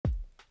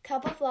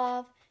Cup of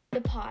Love,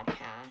 the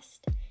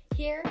podcast.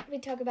 Here we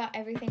talk about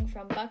everything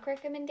from book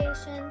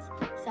recommendations,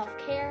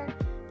 self-care,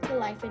 to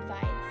life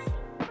advice.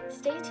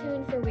 Stay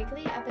tuned for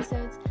weekly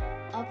episodes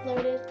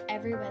uploaded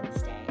every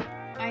Wednesday.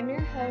 I'm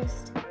your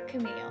host,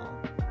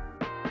 Camille.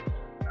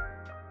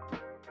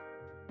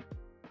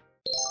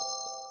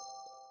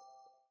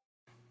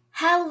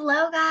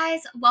 Hello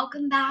guys,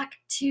 welcome back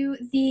to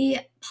the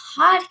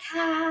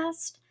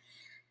podcast.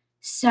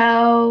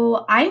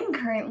 So I'm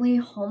currently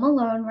home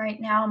alone right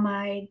now.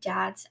 My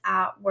dad's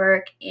at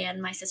work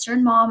and my sister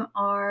and mom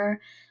are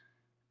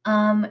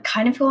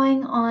kind of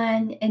going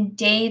on a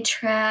day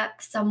trip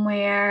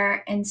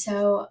somewhere. And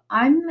so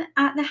I'm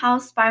at the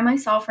house by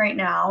myself right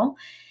now.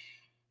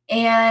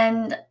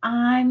 And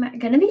I'm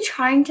going to be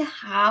trying to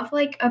have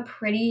like a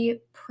pretty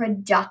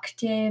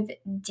productive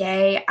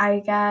day,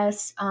 I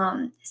guess,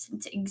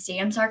 since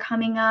exams are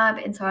coming up.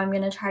 And so I'm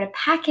going to try to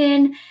pack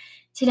in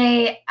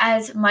today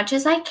as much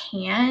as I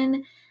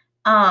can.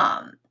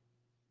 Um,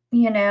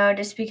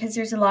 just because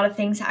there's a lot of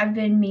things I've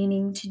been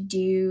meaning to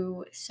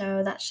do.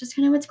 So that's just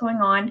kind of what's going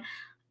on.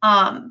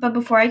 But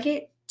before I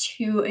get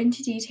too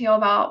into detail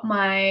about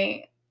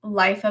my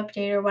life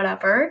update or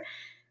whatever,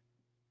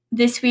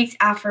 this week's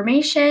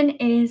affirmation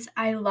is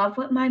I love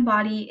what my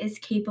body is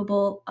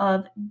capable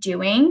of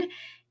doing.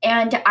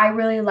 And I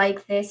really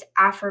like this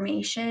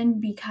affirmation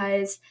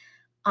because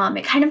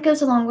it kind of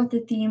goes along with the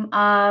theme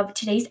of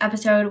today's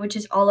episode, which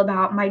is all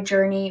about my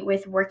journey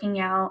with working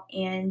out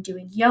and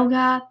doing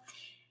yoga.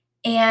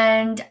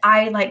 And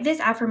I like this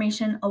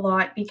affirmation a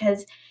lot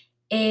because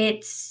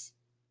it's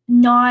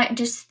not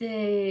just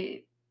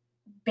the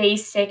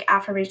basic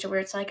affirmation where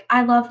it's like,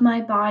 I love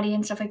my body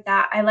and stuff like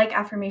that. I like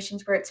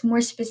affirmations where it's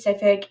more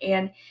specific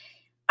and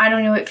I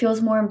don't know, it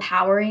feels more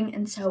empowering.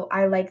 And so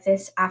I like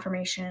this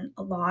affirmation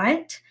a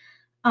lot.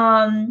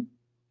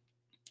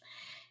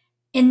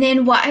 And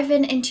then what I've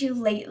been into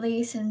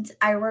lately since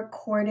I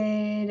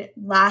recorded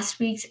last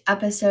week's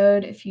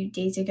episode a few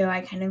days ago,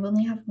 I kind of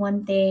only have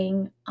one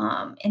thing,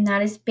 and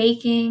that is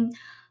baking.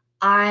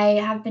 I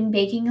have been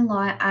baking a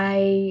lot.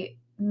 I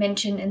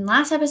mentioned in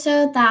last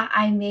episode that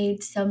I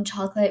made some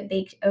chocolate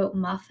baked oat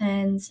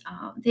muffins.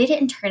 They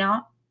didn't turn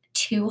out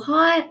too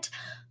hot,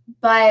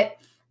 but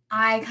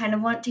I kind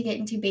of want to get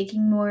into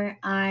baking more.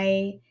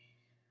 I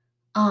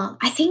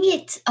think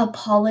it's a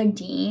Paula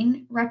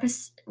Deen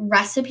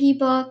recipe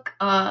book.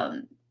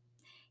 And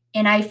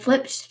I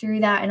flipped through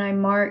that and I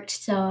marked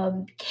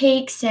some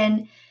cakes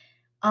and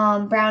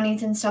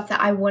brownies and stuff that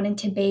I wanted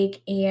to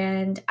bake.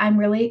 And I'm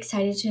really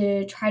excited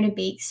to try to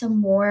bake some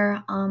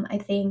more. I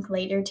think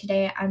later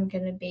today I'm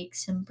going to bake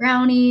some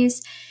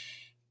brownies.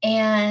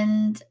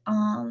 And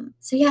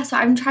so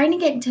I'm trying to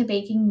get into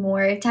baking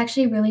more. It's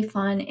actually really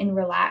fun and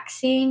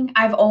relaxing.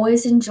 I've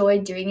always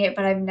enjoyed doing it,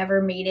 but I've never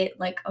made it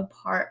like a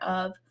part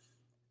of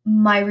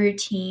my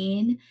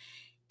routine.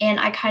 And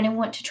I kind of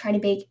want to try to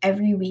bake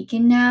every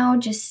weekend now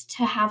just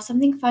to have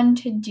something fun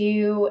to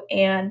do.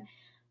 And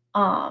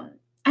I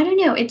don't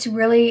know, it's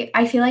really,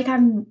 I feel like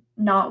I'm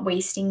not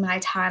wasting my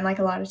time. Like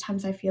a lot of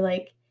times I feel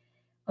like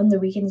on the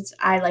weekends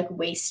I like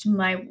waste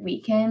my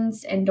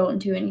weekends and don't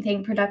do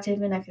anything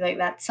productive. And I feel like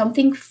that's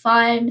something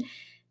fun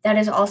that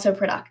is also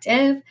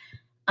productive.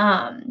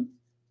 Um,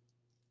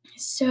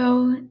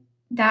 so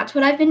that's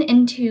what I've been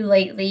into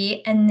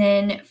lately. And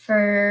then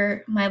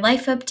for my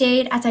life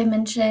update, as I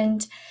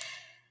mentioned,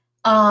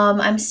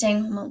 I'm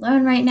staying home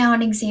alone right now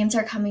and exams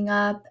are coming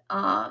up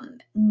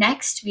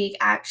next week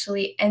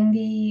actually. And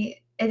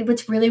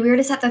what's really weird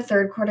is that the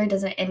third quarter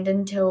doesn't end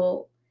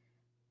until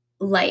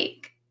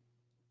like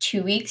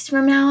 2 weeks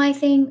from now, I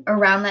think,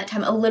 around that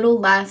time, a little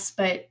less,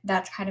 but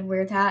that's kind of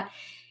where it's at.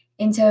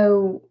 And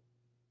so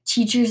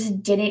teachers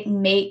didn't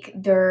make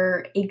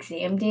their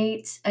exam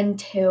dates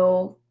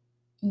until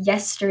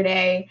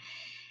yesterday.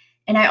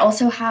 And I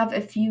also have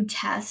a few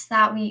tests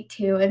that week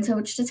too. And so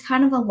it's just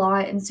kind of a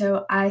lot. And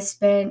so I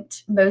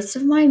spent most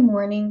of my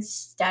morning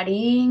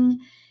studying,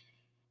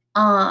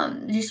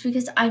 just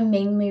because I'm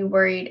mainly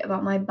worried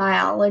about my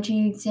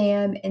biology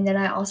exam. And then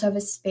I also have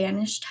a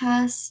Spanish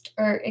test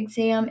or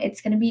exam.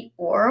 It's going to be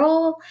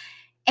oral.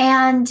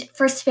 And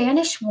for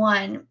Spanish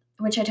 1,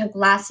 which I took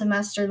last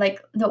semester,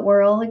 like the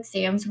oral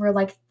exams were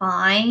like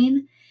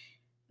fine.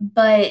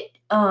 But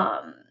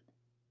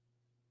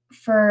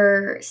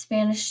for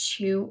Spanish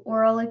 2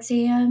 oral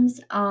exams,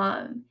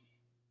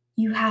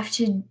 you have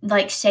to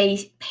like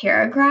say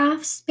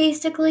paragraphs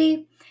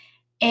basically.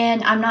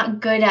 And I'm not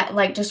good at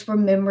like just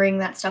remembering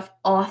that stuff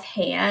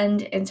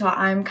offhand. And so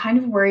I'm kind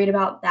of worried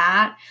about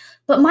that.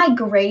 But my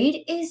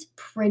grade is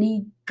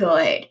pretty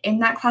good in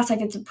that class.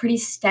 Like it's pretty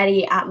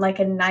steady at like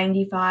a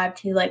 95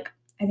 to like,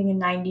 I think a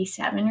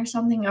 97 or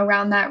something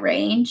around that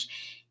range.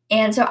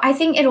 And so I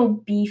think it'll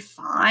be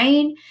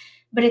fine.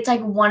 But it's like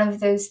one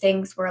of those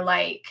things where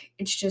like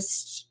it's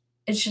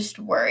just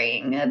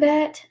worrying a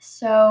bit.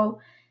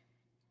 So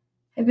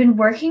I've been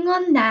working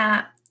on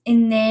that.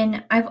 And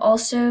then I've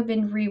also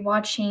been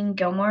rewatching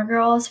Gilmore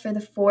Girls for the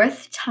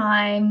fourth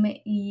time.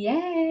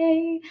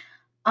 Yay!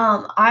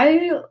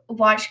 I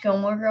watch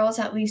Gilmore Girls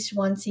at least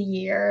once a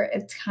year.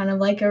 It's kind of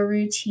like a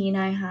routine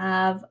I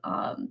have.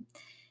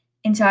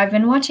 And so I've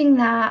been watching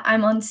that.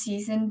 I'm on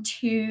season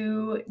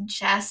 2,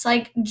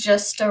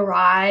 just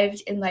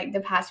arrived in like the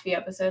past few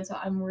episodes, so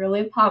I'm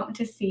really pumped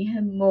to see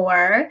him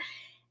more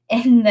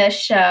in the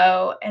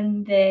show.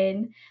 And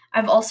then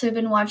I've also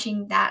been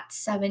watching That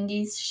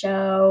 70s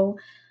Show.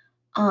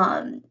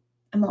 Um,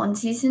 I'm on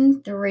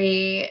season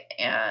 3,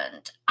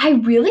 and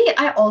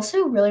I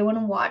also really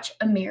wanna watch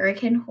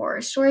American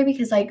Horror Story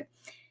because, like,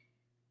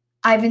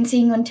 I've been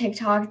seeing on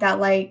TikTok that,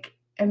 like,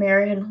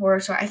 American Horror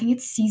Story, I think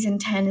it's season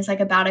 10 is, like,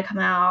 about to come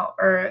out,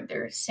 or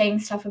they're saying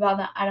stuff about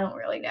that. I don't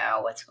really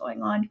know what's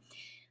going on,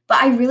 but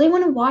I really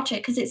wanna watch it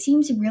because it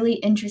seems really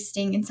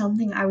interesting and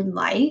something I would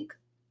like.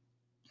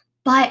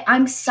 But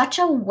I'm such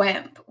a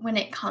wimp when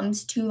it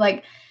comes to,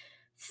 like,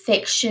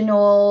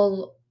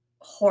 fictional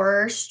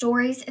horror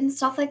stories and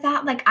stuff like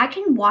that. Like, I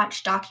can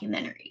watch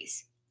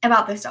documentaries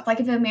about this stuff. Like,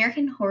 if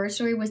American Horror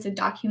Story was a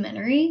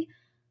documentary,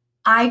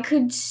 I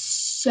could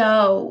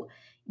so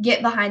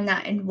get behind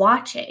that and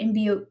watch it and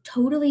be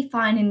totally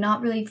fine and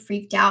not really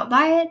freaked out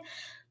by it.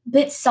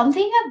 But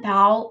something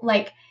about,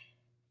 like,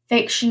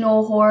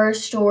 fictional horror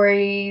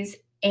stories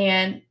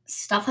and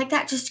stuff like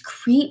that just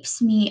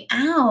creeps me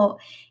out.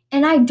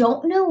 And I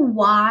don't know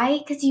why,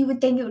 because you would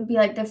think it would be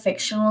like the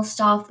fictional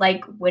stuff,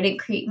 like, wouldn't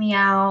creep me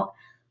out.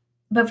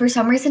 But for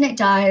some reason it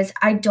does.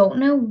 I don't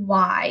know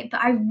why,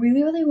 but I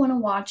really, really want to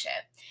watch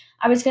it.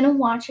 I was going to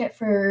watch it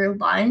for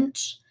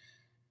lunch,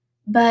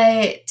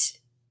 but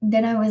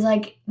then I was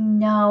like,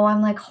 no,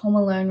 I'm like home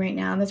alone right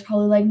now. That's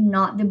probably like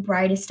not the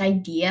brightest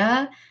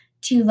idea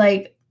to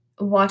like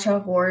watch a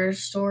horror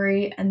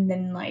story and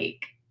then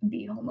like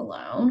be home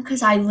alone.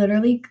 Cause I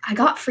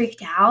got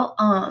freaked out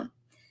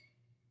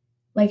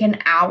like an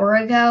hour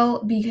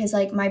ago because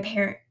like my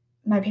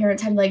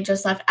parents had like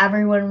just left,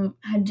 everyone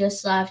had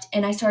just left,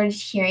 and I started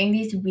hearing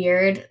these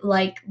weird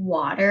like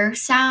water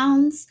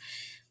sounds,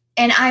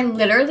 and I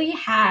literally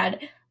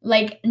had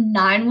like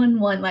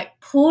 911 like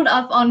pulled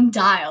up on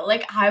dial.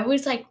 Like I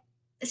was like,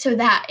 so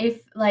that if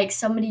like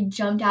somebody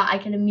jumped out, I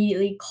could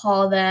immediately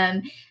call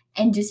them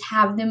and just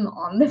have them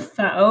on the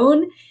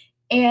phone.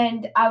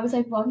 And I was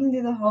like walking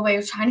through the hallway, I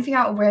was trying to figure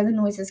out where the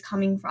noise is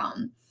coming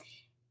from.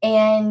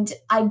 And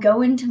I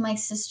go into my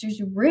sister's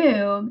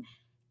room,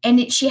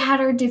 and she had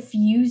her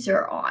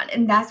diffuser on,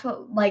 and that's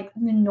what like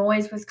the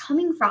noise was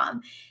coming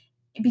from,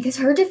 because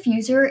her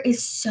diffuser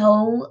is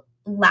so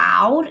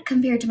loud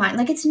compared to mine.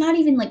 Like, it's not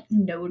even, like,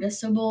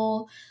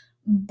 noticeable,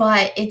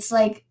 but it's,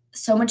 like,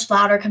 so much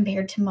louder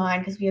compared to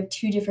mine because we have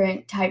 2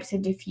 different types of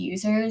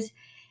diffusers,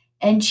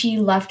 and she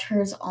left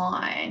hers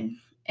on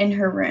in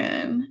her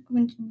room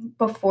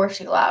before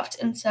she left,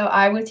 and so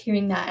I was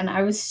hearing that, and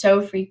I was so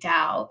freaked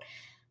out.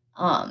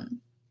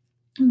 Um,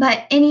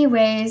 but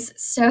anyways,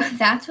 so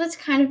that's what's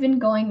kind of been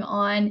going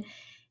on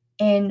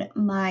in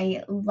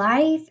my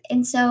life.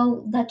 And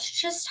so let's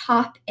just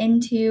hop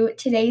into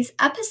today's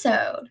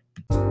episode.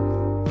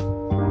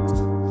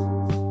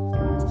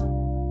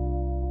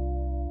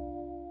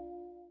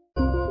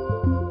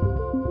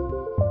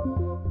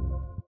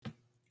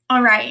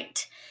 All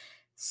right.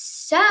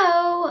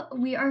 So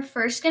we are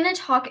first going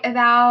to talk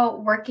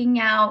about working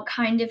out,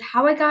 kind of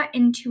how I got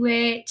into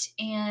it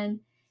and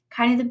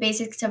kind of the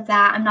basics of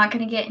that. I'm not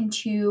going to get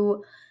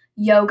into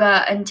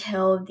yoga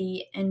until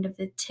the end of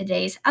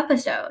today's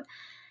episode.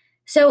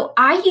 So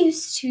I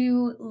used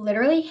to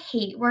literally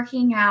hate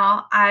working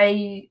out.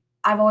 I've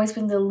always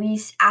been the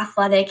least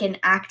athletic and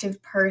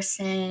active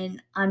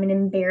person. I'm an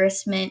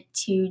embarrassment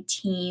to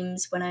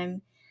teams when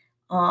I'm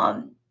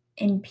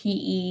in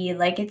PE.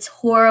 Like it's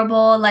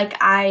horrible.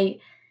 I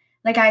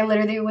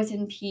literally was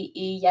in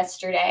PE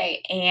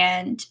yesterday,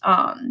 and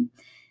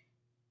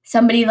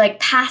somebody like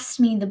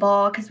passed me the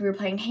ball because we were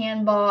playing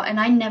handball, and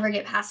I never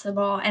get past the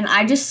ball, and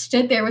I just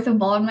stood there with a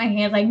ball in my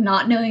hand like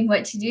not knowing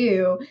what to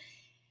do.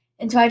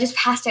 And so I just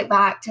passed it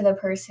back to the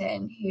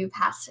person who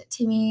passed it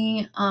to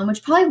me,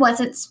 which probably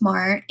wasn't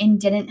smart and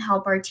didn't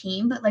help our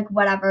team, but like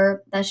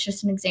whatever, that's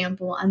just an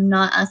example. I'm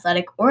not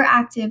athletic or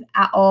active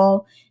at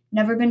all,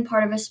 never been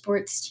part of a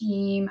sports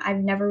team. I've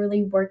never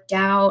really worked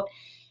out.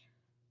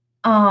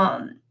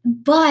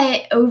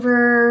 But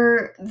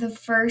over the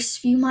first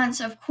few months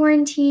of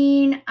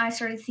quarantine, I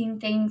started seeing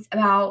things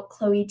about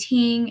Chloe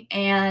Ting,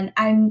 and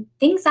I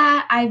think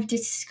that I've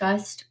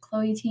discussed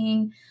Chloe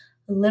Ting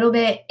a little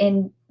bit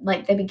in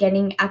like the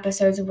beginning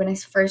episodes of when I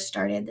first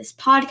started this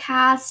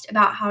podcast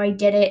about how I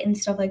did it and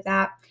stuff like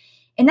that.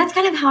 And that's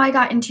kind of how I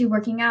got into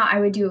working out. I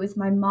would do it with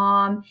my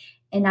mom,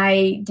 and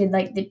I did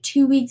like the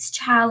 2 weeks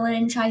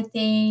challenge, I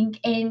think.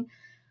 And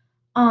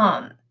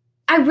um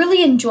I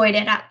really enjoyed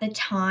it at the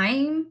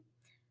time.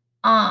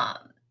 Um,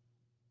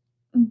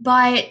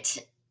 but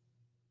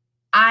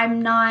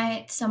I'm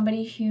not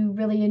somebody who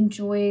really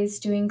enjoys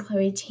doing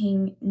Chloe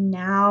Ting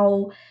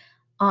now.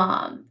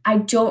 I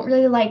don't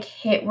really like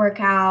hit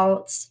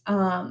workouts,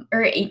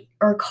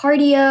 or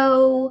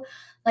cardio.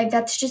 Like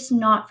that's just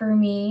not for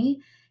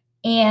me.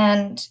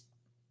 And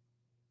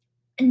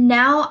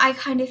now I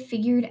kind of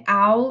figured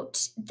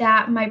out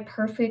that my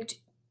perfect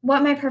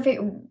what my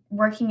perfect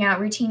working out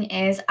routine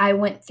is, I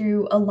went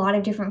through a lot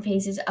of different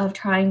phases of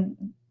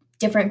trying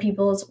different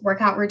people's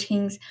workout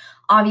routines.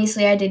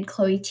 Obviously, I did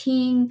Chloe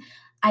Ting,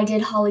 I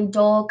did Holly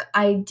Dolk,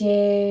 I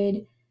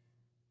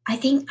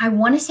think I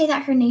want to say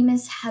that her name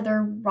is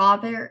Heather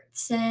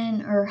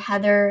Robertson or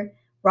Heather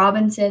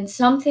Robinson,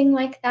 something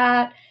like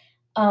that.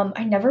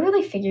 I never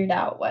really figured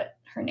out what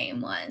her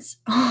name was.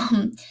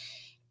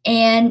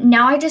 And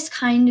now I just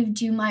kind of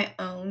do my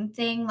own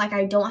thing. Like,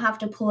 I don't have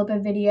to pull up a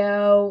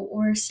video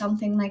or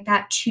something like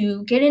that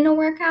to get in a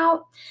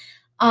workout.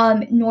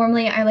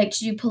 Normally, I like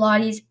to do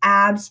Pilates,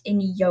 abs,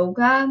 and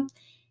yoga.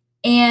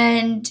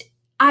 And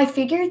I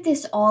figured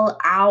this all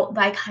out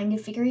by kind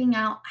of figuring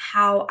out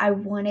how I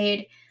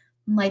wanted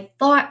my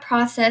thought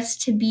process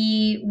to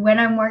be when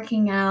I'm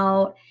working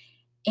out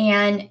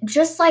and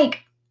just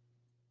like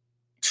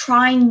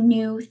trying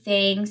new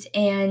things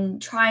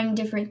and trying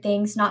different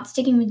things, not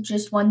sticking with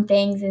just one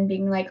things and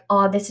being like,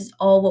 oh, this is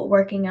all what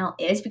working out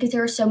is, because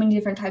there are so many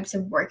different types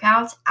of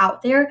workouts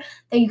out there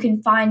that you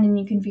can find and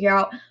you can figure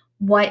out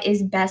what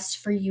is best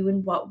for you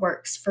and what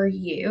works for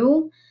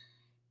you.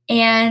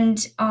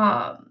 And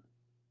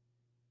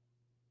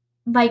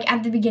like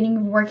at the beginning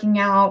of working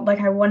out, like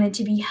I wanted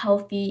to be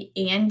healthy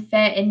and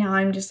fit, and now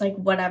I'm just like,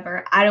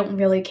 whatever. I don't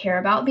really care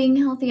about being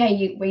healthy. I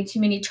eat way too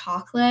many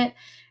chocolate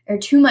or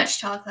too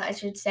much chocolate, I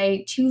should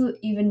say, to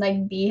even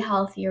like be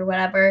healthy or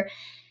whatever.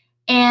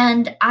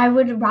 And I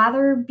would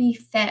rather be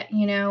fit,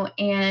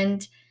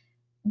 and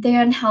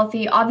than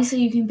healthy.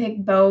 Obviously, you can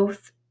pick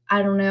both.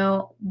 I don't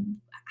know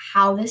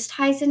how this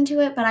ties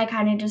into it, but I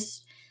kind of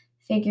just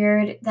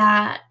figured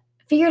that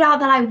figured out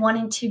that I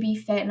wanted to be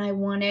fit and I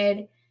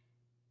wanted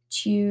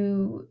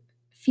to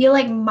feel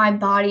like my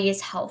body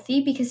is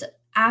healthy, because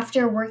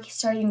after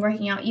starting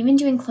working out, even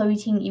doing Chloe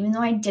Ting, even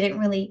though I didn't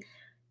really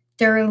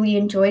thoroughly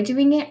enjoy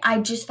doing it, I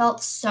just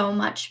felt so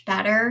much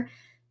better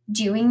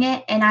doing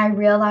it. And I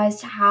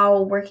realized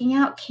how working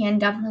out can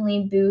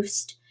definitely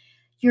boost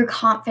your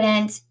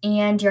confidence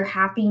and your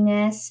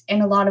happiness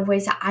in a lot of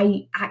ways that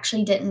I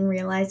actually didn't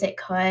realize it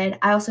could.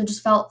 I also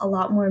just felt a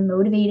lot more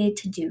motivated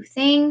to do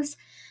things,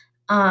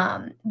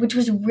 which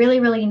was really,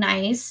 really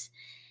nice.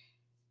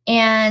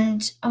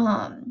 And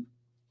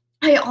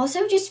I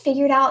also just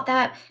figured out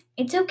that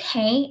it's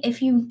okay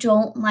if you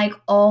don't like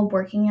all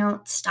working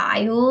out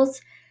styles,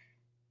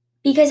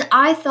 because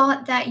I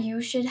thought that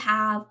you should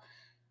have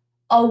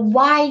a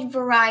wide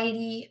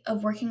variety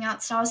of working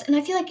out styles. And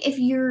I feel like if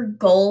your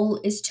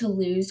goal is to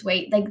lose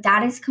weight, like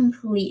that is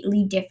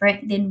completely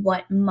different than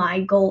what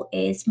my goal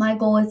is. My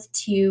goal is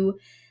to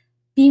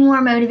be more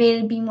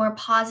motivated, be more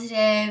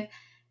positive,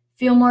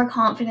 feel more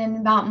confident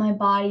about my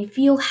body,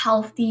 feel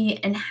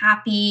healthy and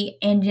happy,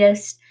 and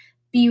just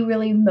be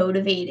really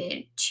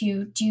motivated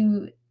to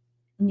do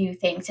new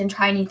things and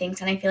try new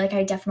things. And I feel like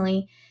I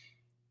definitely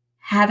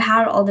have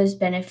had all those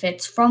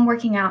benefits from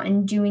working out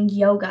and doing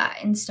yoga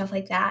and stuff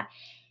like that.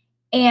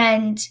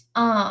 And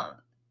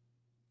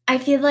I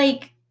feel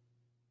like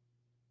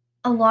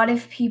a lot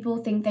of people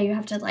think that you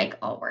have to like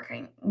all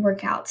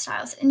workout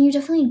styles, and you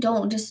definitely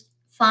don't. Just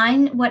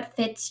find what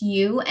fits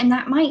you, and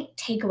that might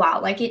take a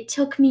while. Like it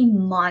took me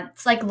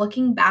months, like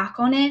looking back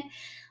on it,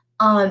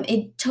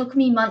 it took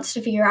me months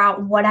to figure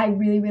out what I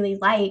really, really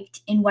liked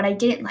and what I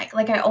didn't like.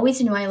 Like I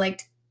always knew I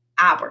liked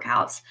ab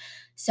workouts,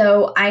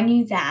 so I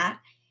knew that.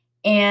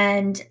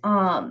 And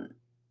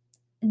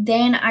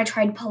then I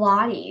tried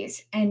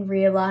Pilates and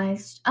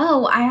realized,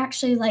 oh, I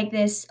actually like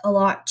this a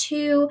lot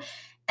too.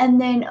 And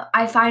then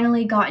I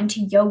finally got into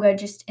yoga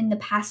just in the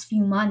past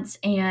few months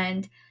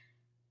and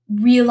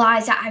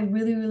realized that I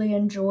really, really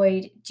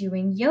enjoyed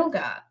doing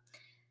yoga.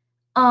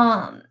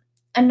 Um,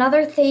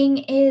 Another thing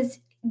is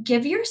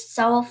give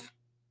yourself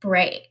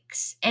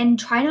breaks and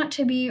try not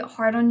to be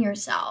hard on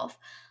yourself.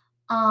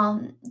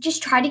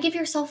 Just try to give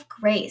yourself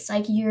grace.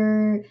 Like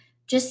you're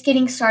just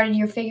getting started,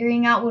 you're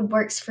figuring out what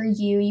works for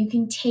you. You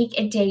can take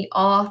a day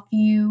off,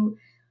 and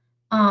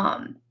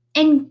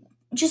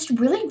just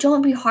really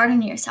don't be hard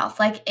on yourself.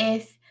 Like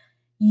if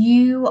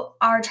you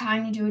are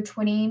trying to do a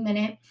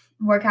 20-minute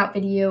workout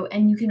video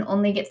and you can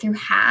only get through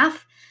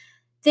half,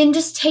 then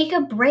just take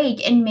a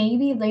break, and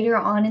maybe later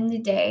on in the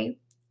day,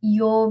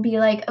 you'll be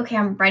like, okay,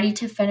 I'm ready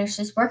to finish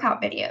this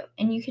workout video,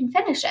 and you can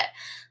finish it.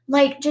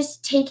 Like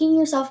just taking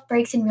yourself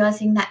breaks and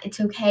realizing that it's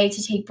okay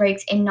to take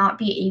breaks and not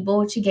be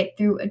able to get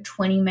through a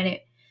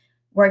 20-minute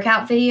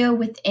workout video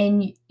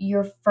within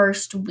your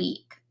first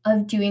week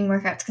of doing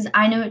workouts. Because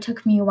I know it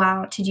took me a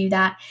while to do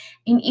that.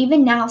 And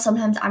even now,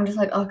 sometimes I'm just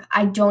like, oh,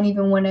 I don't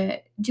even want to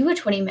do a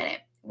 20-minute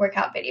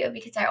workout video,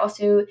 because I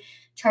also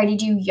try to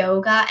do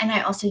yoga and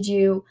I also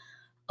do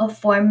a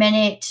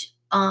 4-minute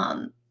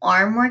arm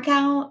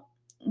workout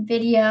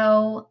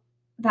video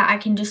that I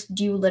can just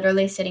do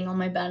literally sitting on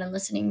my bed and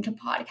listening to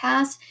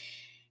podcasts.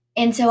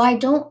 And so I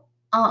don't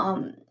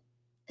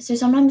so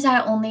sometimes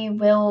I only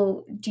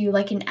will do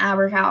like an ab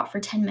workout for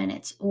 10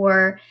 minutes,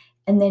 or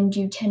and then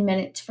do 10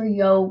 minutes for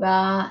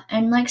yoga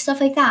and like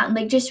stuff like that.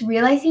 Like just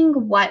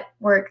realizing what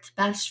works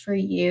best for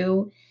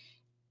you.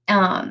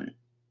 Um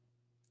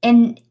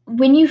and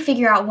when you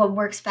figure out what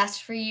works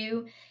best for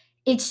you,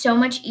 it's so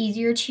much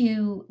easier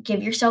to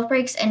give yourself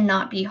breaks and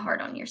not be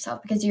hard on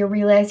yourself because you're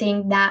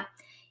realizing that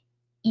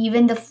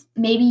even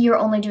maybe you're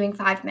only doing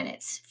 5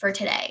 minutes for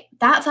today.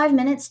 That 5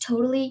 minutes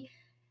totally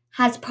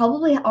has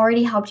probably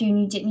already helped you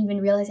and you didn't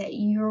even realize it.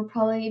 You're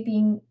probably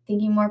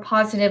thinking more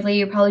positively,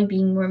 you're probably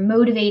being more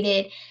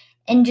motivated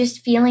and just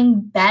feeling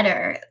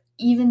better,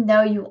 even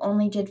though you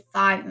only did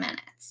 5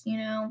 minutes, you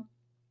know?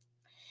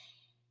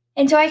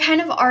 And so I kind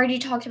of already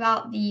talked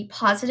about the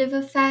positive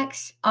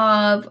effects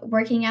of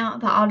working out,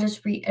 but I'll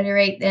just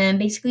reiterate them.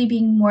 Basically,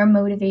 being more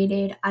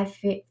motivated.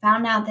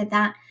 Found out that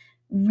that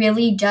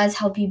really does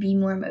help you be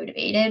more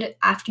motivated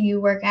after you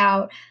work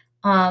out.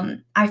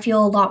 I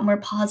feel a lot more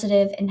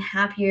positive and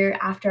happier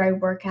after I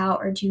work out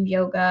or do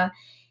yoga,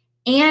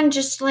 and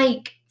just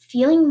like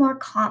feeling more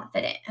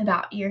confident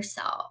about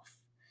yourself,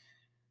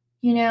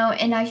 you know,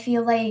 and I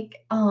feel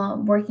like,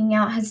 working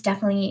out has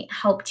definitely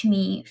helped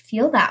me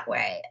feel that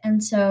way,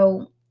 and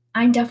so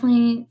I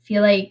definitely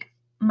feel like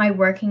my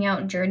working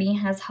out journey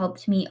has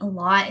helped me a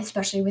lot,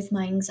 especially with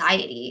my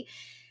anxiety,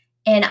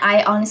 and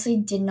I honestly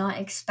did not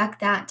expect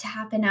that to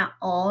happen at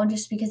all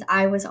just because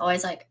I was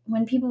always like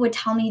when people would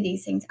tell me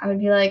these things, I would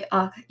be like,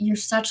 "Ugh, you're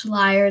such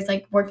liars,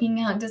 like, working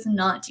out does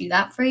not do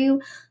that for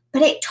you,"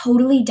 but it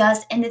totally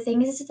does, and the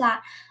thing is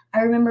that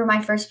I remember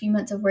my first few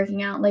months of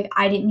working out, like,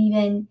 I didn't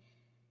even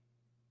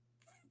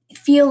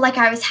feel like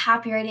I was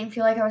happier, I didn't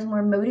feel like I was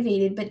more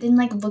motivated, but then,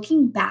 like,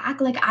 looking back,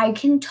 like, I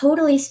can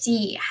totally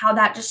see how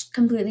that just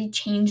completely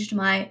changed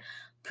my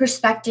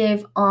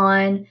perspective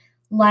on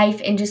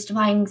life and just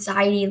my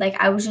anxiety, like,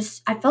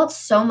 I felt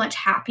so much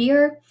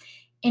happier,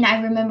 and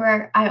I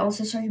remember I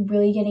also started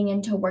really getting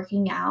into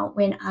working out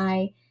when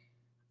I,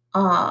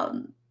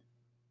 um,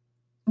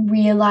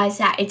 realized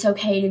that it's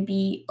okay to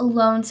be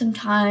alone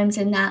sometimes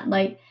and that,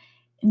 like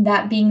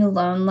that being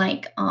alone,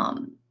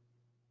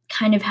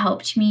 kind of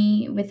helped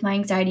me with my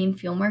anxiety and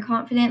feel more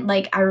confident.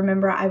 Like, I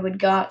remember I would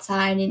go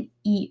outside and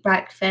eat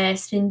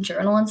breakfast and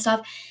journal and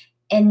stuff,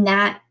 and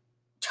that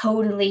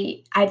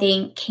totally, I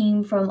think,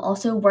 came from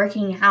also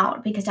working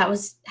out because that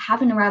was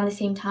happened around the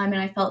same time,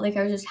 and I felt like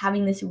I was just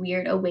having this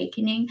weird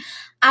awakening.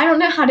 I don't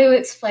know how to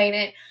explain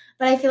it,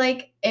 but I feel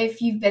like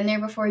if you've been there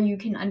before, you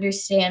can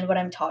understand what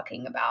I'm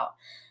talking about.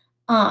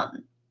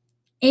 Um,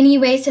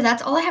 Anyway, so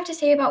that's all I have to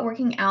say about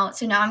working out.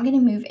 So now I'm gonna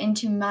move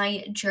into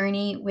my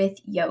journey with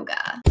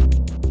yoga.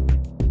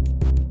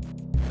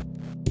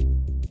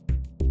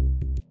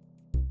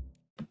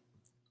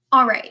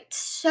 All right.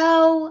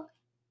 So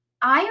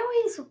I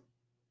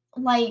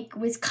always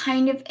was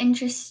kind of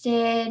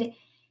interested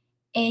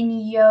in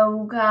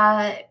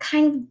yoga,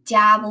 kind of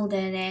dabbled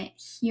in it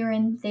here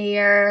and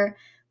there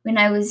when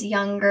I was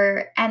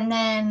younger. And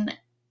then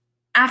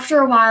after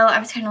a while, I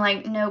was kind of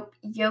like, nope,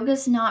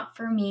 yoga's not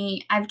for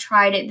me. I've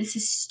tried it. This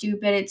is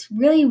stupid. It's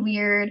really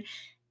weird.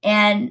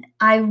 And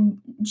I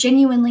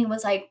genuinely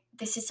was like,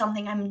 this is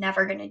something I'm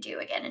never going to do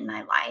again in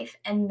my life.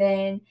 And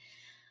then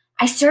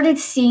I started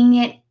seeing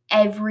it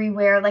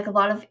everywhere. Like a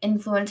lot of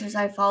influencers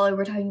I follow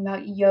were talking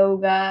about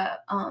yoga.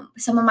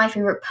 Some of my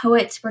favorite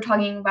poets were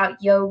talking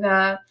about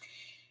yoga.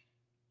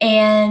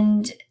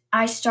 And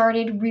I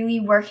started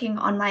really working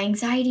on my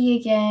anxiety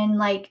again,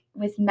 like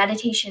with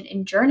meditation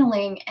and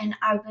journaling. And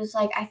I was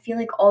like, I feel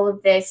like all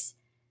of this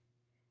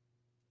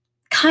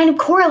kind of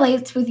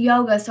correlates with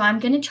yoga. So I'm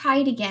going to try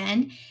it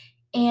again.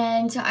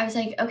 And so I was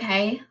like,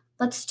 okay,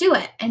 let's do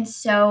it. And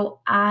so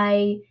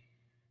I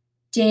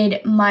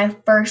did my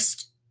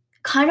first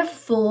kind of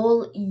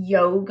full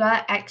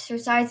yoga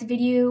exercise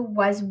video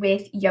was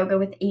with Yoga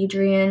with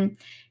Adriene.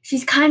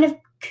 She's kind of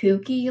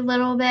kooky a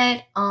little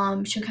bit.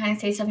 She'll kind of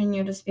say something and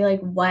you'll just be like,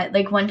 what?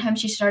 Like one time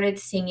she started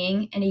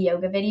singing in a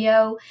yoga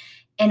video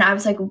and I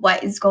was like,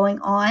 what is going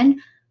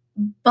on?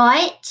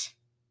 But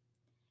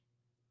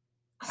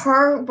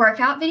her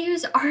workout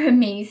videos are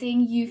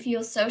amazing. You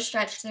feel so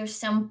stretched. They're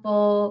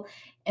simple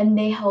and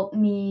they help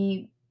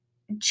me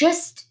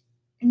just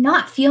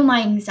not feel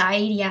my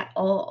anxiety at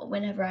all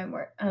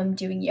whenever I'm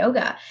doing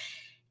yoga.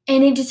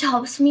 And it just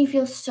helps me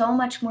feel so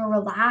much more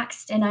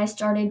relaxed. And I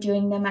started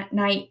doing them at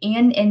night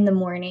and in the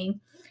morning.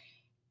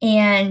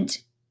 And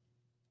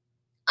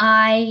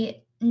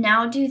I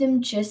now do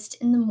them just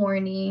in the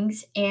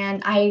mornings.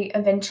 And I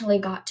eventually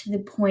got to the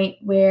point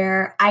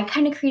where I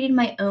kind of created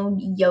my own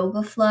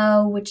yoga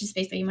flow, which is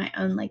basically my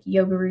own like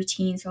yoga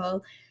routine. So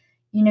I'll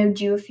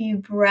do a few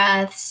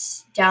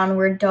breaths,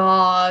 downward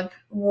dog,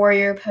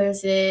 warrior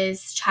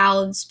poses,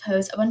 child's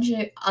pose, a bunch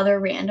of other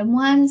random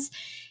ones.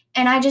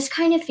 And I just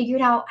kind of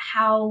figured out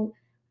how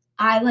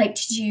I like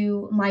to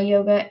do my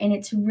yoga. And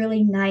it's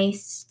really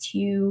nice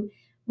to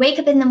wake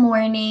up in the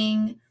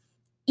morning,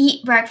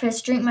 eat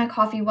breakfast, drink my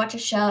coffee, watch a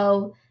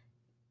show,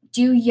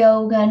 do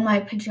yoga in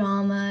my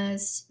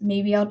pajamas.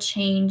 Maybe I'll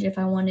change if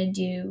I want to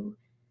do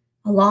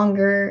a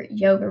longer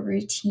yoga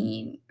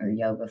routine or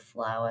yoga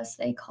flow, as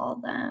they call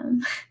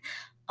them.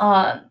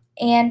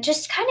 And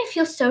just kind of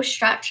feel so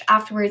stretched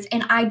afterwards.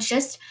 And I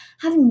just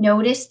have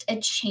noticed a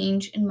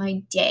change in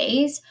my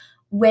days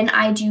when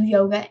I do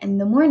yoga in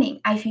the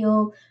morning. I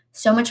feel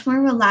so much more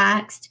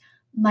relaxed.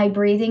 my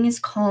breathing is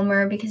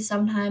calmer because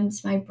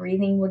sometimes my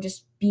breathing will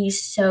just be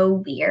so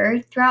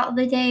weird throughout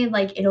the day.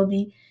 Like it'll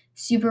be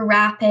super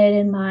rapid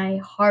and my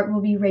heart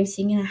will be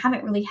racing. And I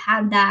haven't really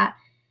had that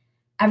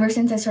ever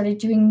since I started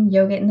doing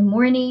yoga in the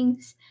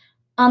mornings.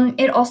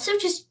 It also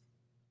just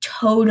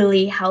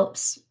totally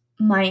helps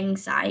my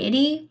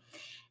anxiety.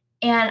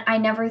 And I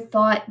never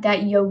thought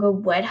that yoga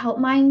would help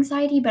my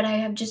anxiety, but I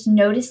have just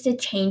noticed a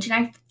change. And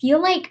I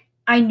feel like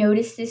I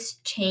noticed this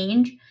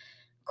change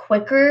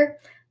quicker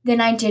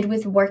than I did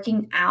with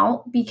working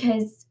out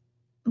because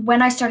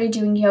when I started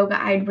doing yoga,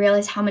 I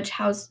realized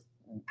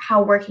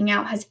how working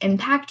out has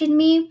impacted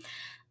me.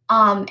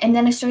 And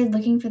then I started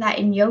looking for that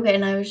in yoga,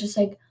 and I was just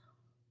like,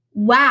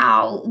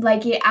 wow,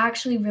 like it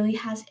actually really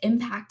has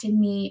impacted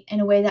me in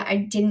a way that I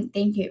didn't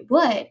think it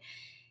would.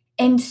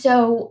 And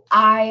so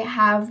I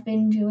have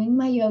been doing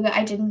my yoga.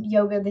 I did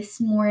yoga this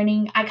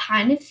morning. I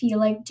kind of feel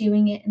like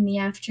doing it in the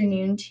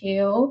afternoon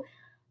too.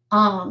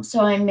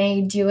 So I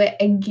may do it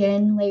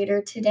again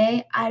later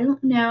today. I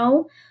don't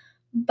know,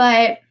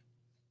 but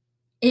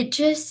it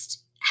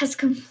just has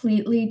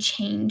completely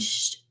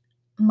changed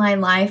my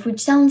life,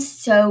 which sounds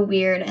so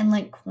weird and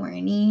like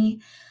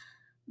corny,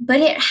 but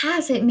it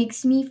has. It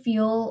makes me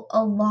feel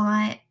a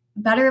lot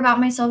better about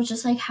myself,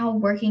 just like how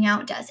working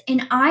out does.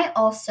 And I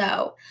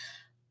also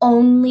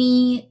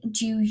only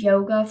do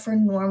yoga for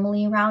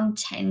normally around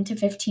 10 to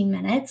 15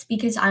 minutes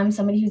because I'm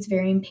somebody who's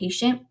very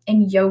impatient,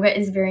 and yoga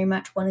is very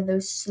much one of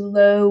those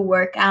slow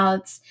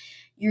workouts.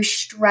 You're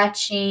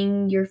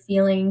stretching, you're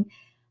feeling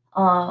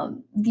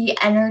the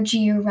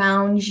energy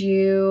around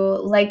you.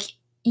 Like,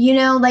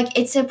 like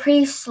it's a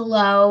pretty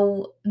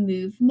slow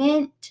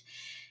movement.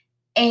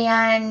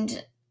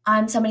 And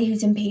I'm somebody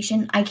who's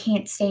impatient. I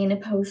can't stay in a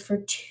pose for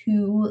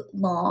too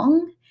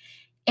long.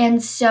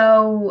 And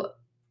so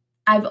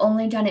I've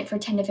only done it for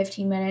 10 to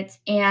 15 minutes,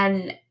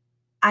 and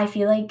I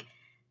feel like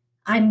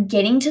I'm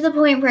getting to the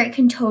point where it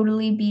can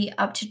totally be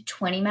up to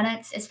 20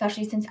 minutes,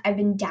 especially since I've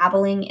been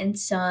dabbling in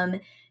some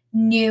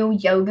new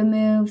yoga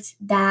moves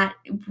that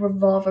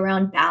revolve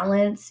around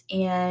balance.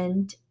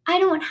 And I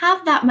don't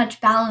have that much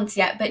balance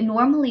yet, but I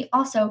normally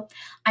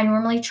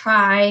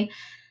try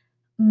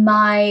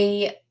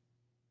my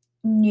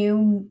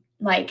new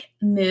like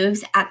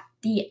moves at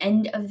the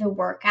end of the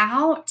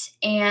workout,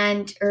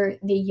 and or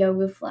the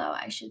yoga flow,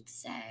 I should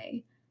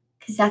say,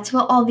 because that's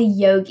what all the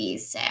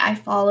yogis say. I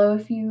follow a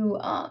few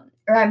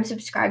or I'm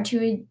subscribed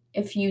to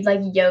a few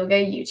like yoga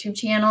YouTube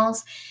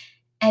channels,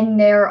 and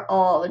they're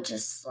all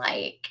just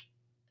like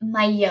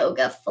my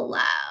yoga flow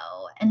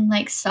and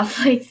like stuff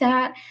like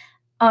that.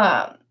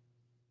 um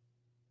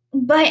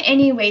but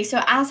anyway,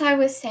 so as I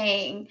was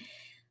saying,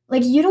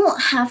 like, you don't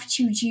have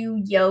to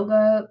do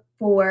yoga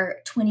for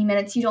 20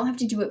 minutes. You don't have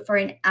to do it for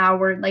an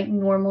hour like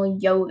normal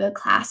yoga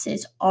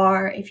classes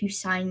are if you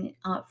sign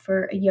up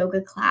for a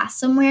yoga class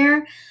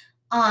somewhere.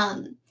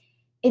 Um,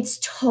 it's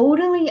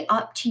totally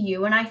up to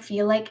you. And I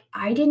feel like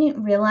I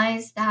didn't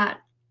realize that.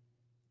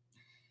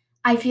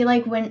 I feel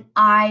like when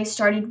I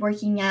started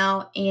working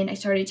out and I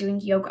started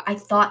doing yoga, I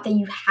thought that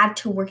you had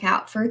to work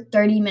out for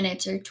 30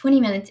 minutes or 20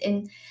 minutes.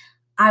 And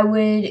I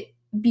would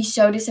be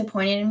so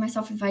disappointed in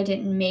myself if I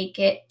didn't make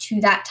it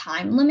to that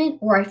time limit,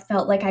 or I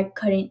felt like I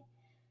couldn't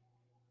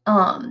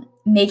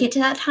make it to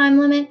that time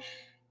limit.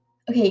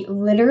 Okay,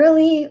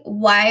 literally,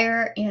 why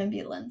are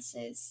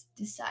ambulances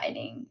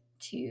deciding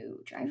to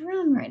drive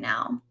around right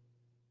now?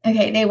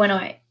 Okay, they went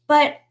away.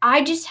 But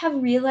I just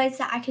have realized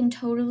that I can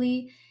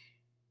totally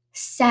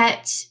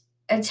set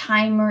a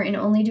timer and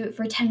only do it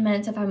for 10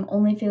 minutes if I'm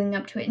only feeling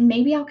up to it. And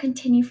maybe I'll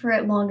continue for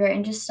it longer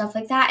and just stuff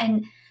like that.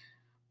 And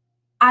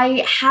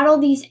I had all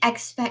these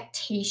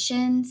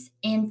expectations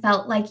and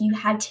felt like you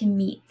had to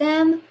meet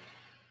them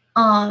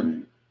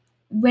um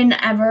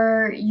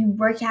whenever you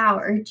work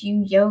out or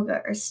do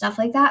yoga or stuff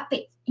like that,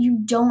 but you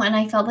don't. And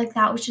I felt like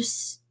that was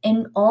just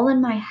in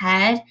my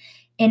head,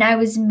 and I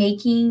was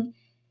making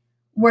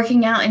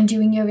working out and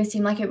doing yoga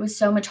seem like it was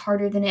so much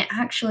harder than it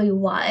actually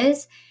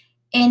was.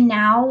 And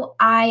now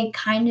I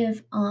kind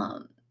of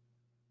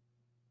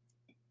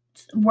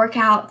work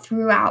out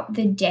throughout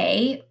the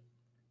day.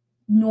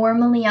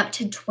 Normally up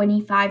to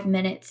 25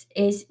 minutes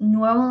is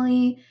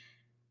normally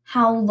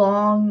how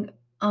long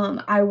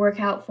I work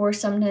out for.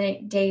 Some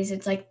days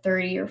it's like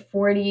 30 or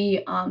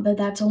 40, but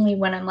that's only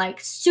when I'm like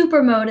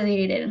super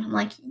motivated and I'm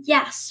like,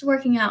 yes,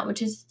 working out,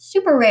 which is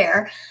super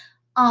rare.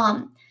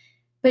 Um,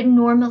 but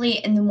normally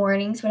in the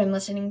mornings when I'm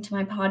listening to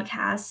my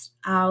podcast,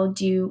 I'll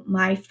do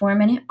my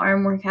 4-minute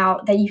arm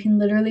workout that you can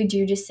literally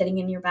do just sitting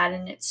in your bed,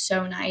 and it's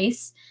so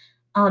nice.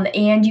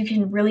 And you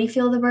can really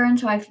feel the burn.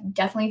 So I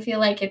definitely feel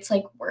like it's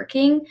like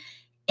working.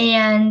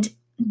 And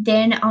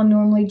then I'll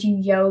normally do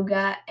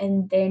yoga.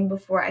 And then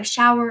before I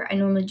shower, I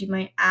normally do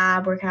my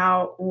ab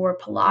workout or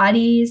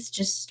Pilates,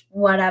 just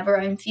whatever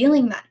I'm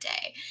feeling that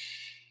day.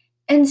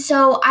 And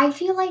so I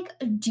feel like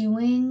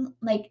doing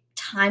like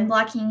time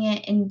blocking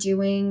it and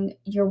doing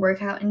your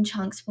workout in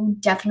chunks will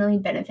definitely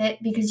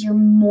benefit because you're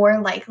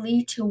more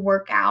likely to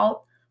work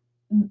out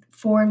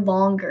for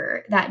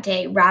longer that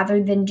day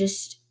rather than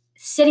just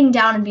sitting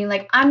down and being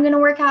like, I'm going to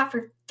work out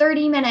for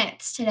 30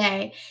 minutes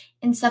today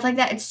and stuff like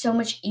that. It's so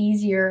much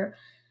easier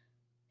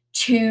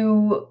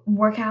to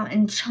work out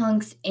in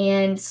chunks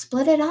and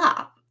split it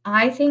up.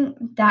 I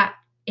think that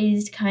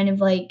is kind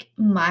of like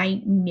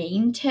my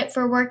main tip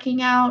for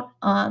working out.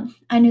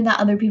 I know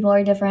that other people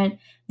are different.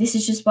 This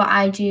is just what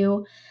I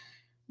do.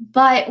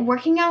 But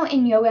working out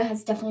in yoga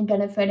has definitely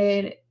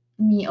benefited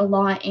me a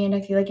lot, and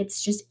I feel like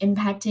it's just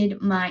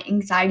impacted my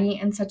anxiety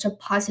in such a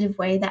positive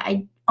way that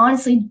I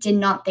honestly did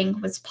not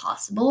think was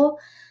possible.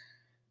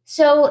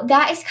 So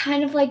that is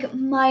kind of like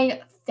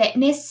my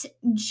fitness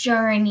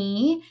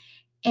journey.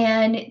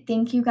 And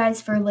thank you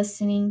guys for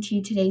listening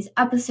to today's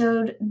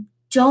episode.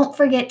 Don't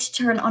forget to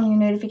turn on your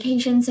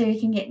notifications so you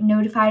can get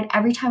notified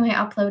every time I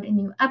upload a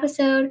new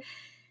episode.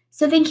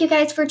 So thank you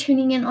guys for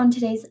tuning in on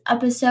today's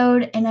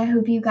episode, and I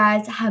hope you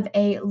guys have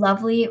a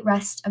lovely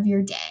rest of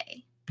your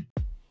day.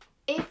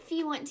 If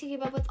you want to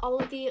keep up with all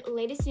of the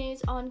latest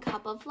news on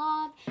Cup of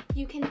Love,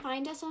 you can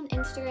find us on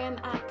Instagram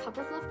at Cup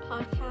of Love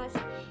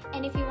Podcast.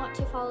 And if you want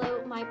to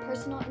follow my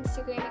personal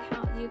Instagram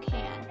account, you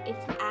can.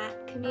 It's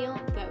at Camille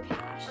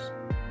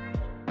Bocash.